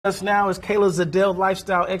Us now is Kayla Zadell,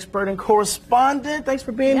 lifestyle expert and correspondent. Thanks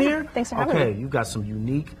for being here. Thanks for having me. Okay, you've got some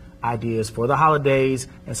unique ideas for the holidays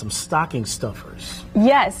and some stocking stuffers.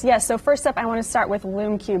 Yes. So first up, I want to start with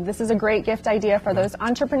Lume Cube. This is a great gift idea for those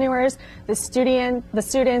entrepreneurs, the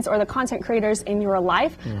students, or the content creators in your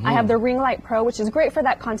life. I have the Ring Light Pro, which is great for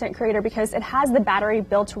that content creator because it has the battery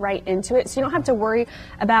built right into it, so you don't have to worry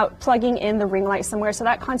about plugging in the ring light somewhere, so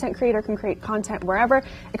that content creator can create content wherever.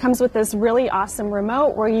 It comes with this really awesome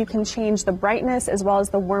remote where you can change the brightness as well as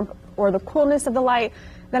the warmth or the coolness of the light.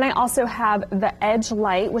 Then I also have the Edge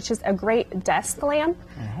Light, which is a great desk lamp.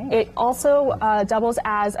 It also doubles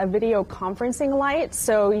as a video conferencing light,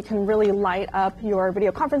 so you can really light up your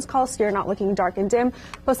video conference calls so you're not looking dark and dim.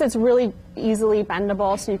 Plus, it's really easily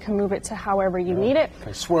bendable, so you can move it to however you need it.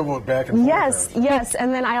 Can swivel it back and forth. Yes.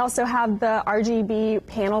 And then I also have the RGB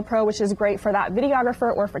Panel Pro, which is great for that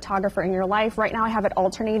videographer or photographer in your life. Right now I have it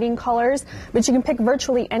alternating colors, but you can pick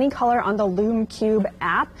virtually any color on the Lume Cube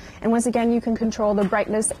app. And once again, you can control the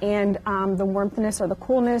brightness and the warmthness or the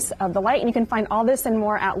coolness of the light. And you can find all this and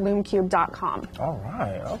more at lumecube.com. All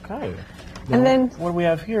right, okay. And then, what do we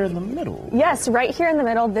have here in the middle? Yes, right here in the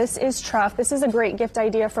middle, this is Truff. This is a great gift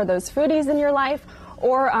idea for those foodies in your life,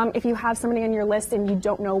 or if you have somebody on your list and you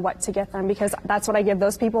don't know what to get them, because that's what I give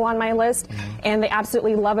those people on my list, and they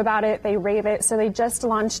absolutely love about it. They rave it. So they just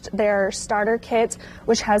launched their starter kit,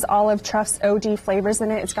 which has all of Truff's OG flavors in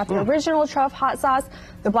it. It's got the original Truff hot sauce,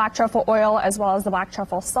 the black truffle oil, as well as the black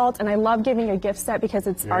truffle salt. And I love giving a gift set because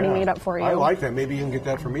it's already made up for you. I like that. Maybe you can get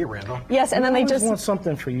that for me, Randall. Yes, and then they just want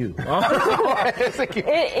something for you.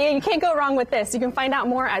 You can't go wrong with this. You can find out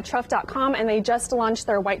more at truff.com, and they just launched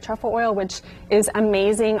their white truffle oil, which is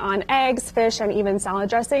amazing on eggs, fish, and even salad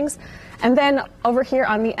dressings. And then over here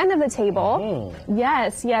on the end of the table,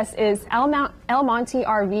 yes, is El Monte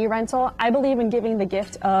RV rental. I believe in giving the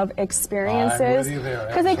gift of experiences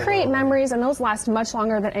because they create memories, and those last much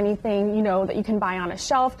longer than anything that you can buy on a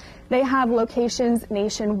shelf. They have locations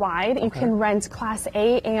nationwide. You can rent Class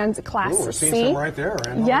A and Class we're C. seeing some right there.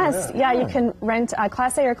 Yes, you can rent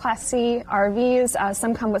Class A or Class C RVs.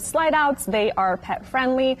 Some come with slide outs. They are pet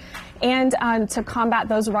friendly. And to combat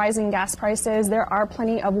those rising gas prices, there are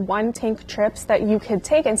plenty of one-tank trips that you could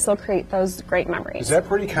take and still create those great memories. Is that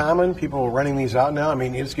pretty common, people renting these out now? I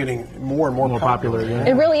mean, it's getting more and more popular. Yeah.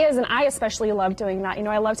 It really is, and I especially love doing that.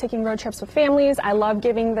 I love taking road trips with families. I love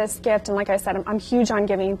giving this gift, and like I said, I'm huge on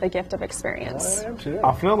giving the gift of experience. I am too.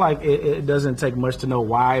 I feel like it doesn't take much to know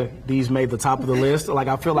why these made the top of the list. Like,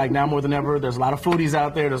 I feel like now more than ever, there's a lot of foodies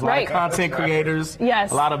out there. There's a lot of content creators.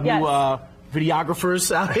 Yes. A lot of new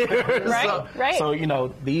videographers out here. Right. So,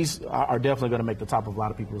 these are definitely going to make the top of a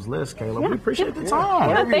lot of people's lists, Kayla. We appreciate the time.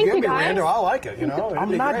 Whatever thank you give you, me, guys. Randall, I like it.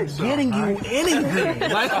 I'm not getting you anything.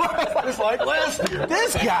 It's like last year.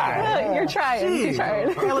 This guy. You're trying. You're trying.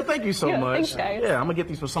 Kayla, thank you so much. Thanks, guys. Yeah, I'm going to get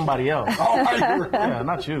these for somebody else. Yeah,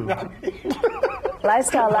 not you.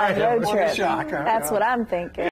 Lifestyle Live Road Trip. Shock, huh? That's what I'm thinking.